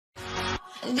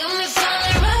Got me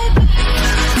falling right back.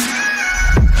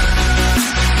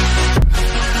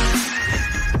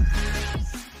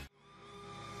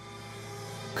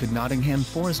 Could Nottingham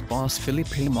Forest boss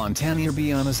Philippe Montanier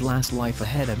be on his last life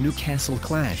ahead of Newcastle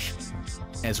clash?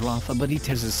 As Rafa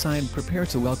Benitez's side prepare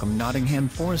to welcome Nottingham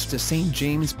Forest to St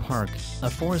James Park, a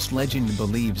Forest legend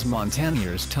believes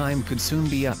Montanier's time could soon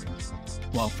be up.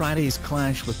 While Friday's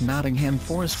clash with Nottingham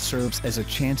Forest serves as a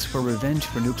chance for revenge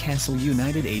for Newcastle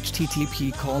United,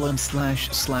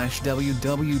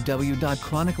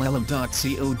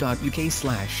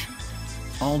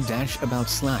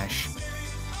 http://www.chroniclelem.co.uk/all-about/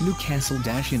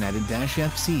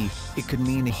 Newcastle-United-FC, it could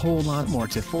mean a whole lot more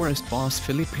to Forest boss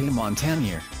Philippe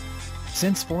Montanier.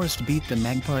 Since Forest beat the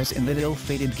Magpies in that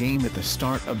ill-fated game at the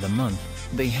start of the month,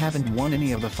 they haven't won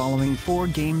any of the following 4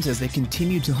 games as they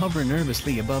continue to hover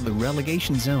nervously above the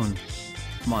relegation zone.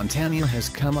 Montanier has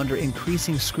come under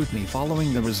increasing scrutiny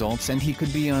following the results, and he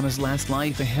could be on his last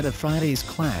life ahead of Friday's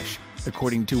clash,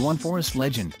 according to one Forest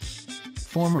legend.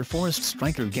 Former Forest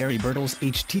striker Gary Birtles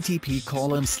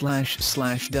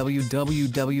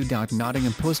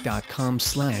http://www.nottinghampost.com/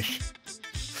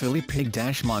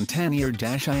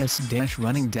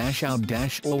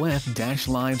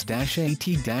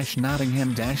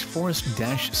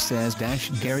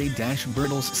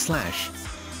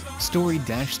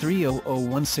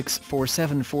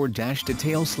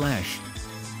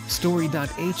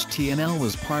 Story.html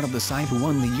was part of the site who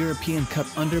won the European Cup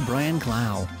under Brian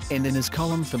Clough, and in his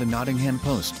column for the Nottingham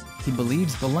Post, he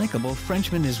believes the likeable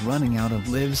Frenchman is running out of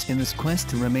lives in his quest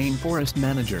to remain Forest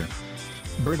manager.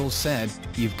 Birtles said,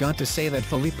 "You've got to say that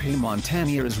Philippe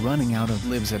Montanier is running out of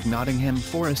lives at Nottingham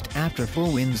Forest after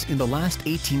 4 wins in the last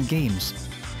 18 games.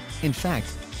 In fact,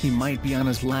 he might be on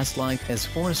his last life as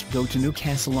Forest go to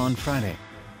Newcastle on Friday.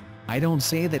 I don't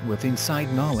say that with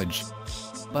inside knowledge.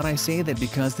 But I say that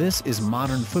because this is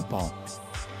modern football.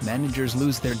 Managers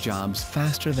lose their jobs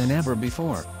faster than ever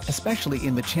before, especially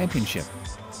in the Championship."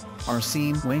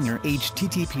 Arsene Wenger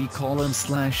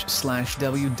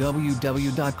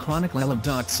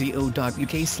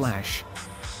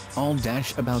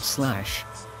http://www.chroniclelem.co.uk/all-about/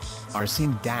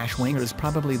 Arsene Wenger is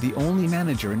probably the only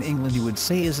manager in England who would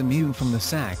say is immune from the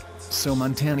sack, so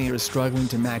Montanier is struggling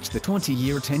to match the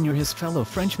 20-year tenure his fellow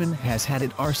Frenchman has had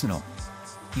at Arsenal.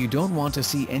 You don't want to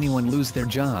see anyone lose their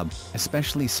job,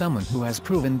 especially someone who has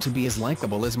proven to be as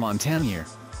likable as Montanier.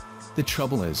 The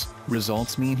trouble is,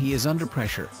 results mean he is under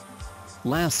pressure.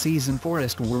 Last season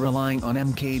Forest were relying on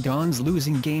MK Dons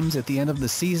losing games at the end of the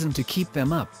season to keep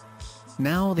them up.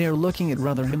 Now they're looking at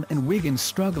Rotherham and Wigan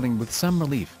struggling with some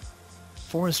relief.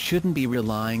 Forest shouldn't be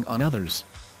relying on others.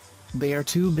 They are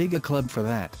too big a club for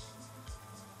that.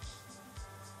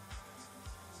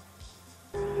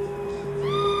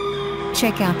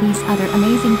 Check out these other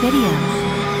amazing videos.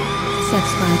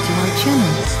 Subscribe to our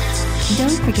channel.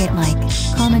 Don't forget like,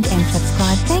 comment and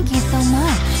subscribe. Thank you so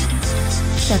much.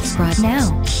 Subscribe now.